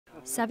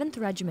7th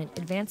Regiment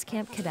Advanced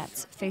Camp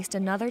Cadets faced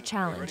another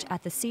challenge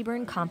at the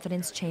CBRN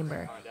Confidence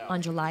Chamber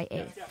on July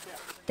 8th.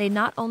 They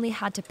not only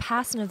had to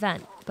pass an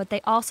event, but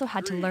they also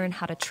had to learn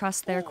how to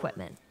trust their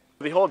equipment.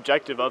 The whole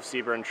objective of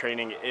CBRN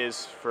training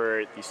is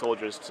for the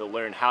soldiers to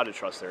learn how to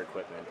trust their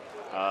equipment.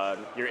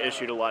 You're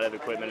issued a lot of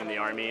equipment in the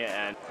Army,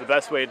 and the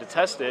best way to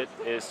test it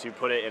is to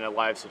put it in a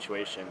live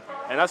situation.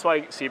 And that's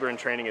why CBRN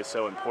training is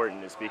so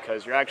important, is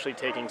because you're actually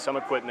taking some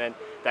equipment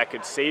that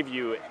could save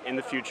you in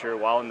the future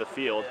while in the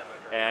field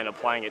and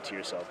applying it to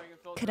yourself.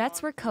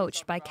 Cadets were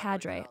coached by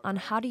cadre on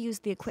how to use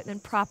the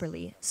equipment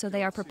properly so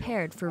they are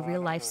prepared for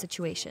real-life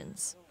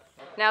situations.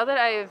 Now that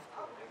I've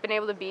been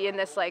able to be in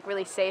this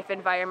really safe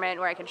environment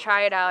where I can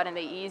try it out and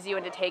they ease you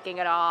into taking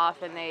it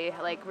off and they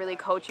really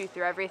coach you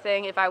through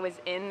everything, if I was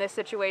in this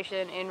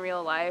situation in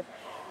real life,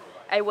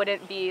 I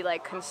wouldn't be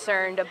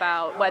concerned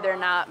about whether or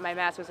not my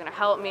mask was going to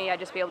help me. I'd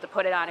just be able to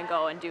put it on and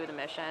go and do the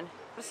mission.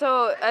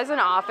 So as an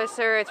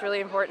officer, it's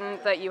really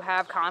important that you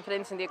have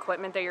confidence in the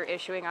equipment that you're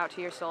issuing out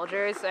to your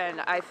soldiers,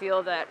 and I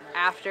feel that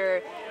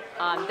after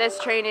this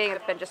training,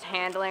 I've been just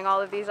handling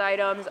all of these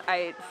items,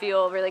 I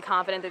feel really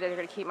confident that they're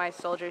going to keep my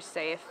soldiers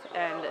safe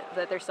and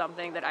that there's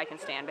something that I can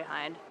stand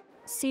behind.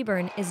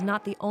 CBRN is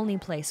not the only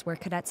place where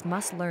cadets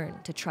must learn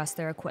to trust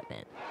their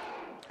equipment.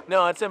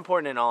 No, it's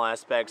important in all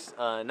aspects,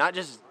 not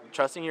just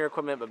trusting your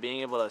equipment, but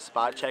being able to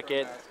spot check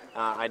it,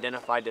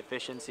 identify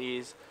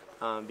deficiencies,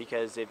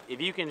 because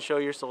if you can show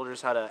your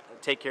soldiers how to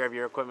take care of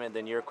your equipment,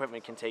 then your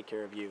equipment can take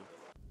care of you.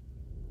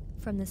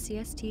 From the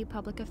CST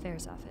Public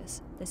Affairs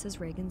Office, this is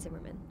Reagan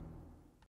Zimmerman.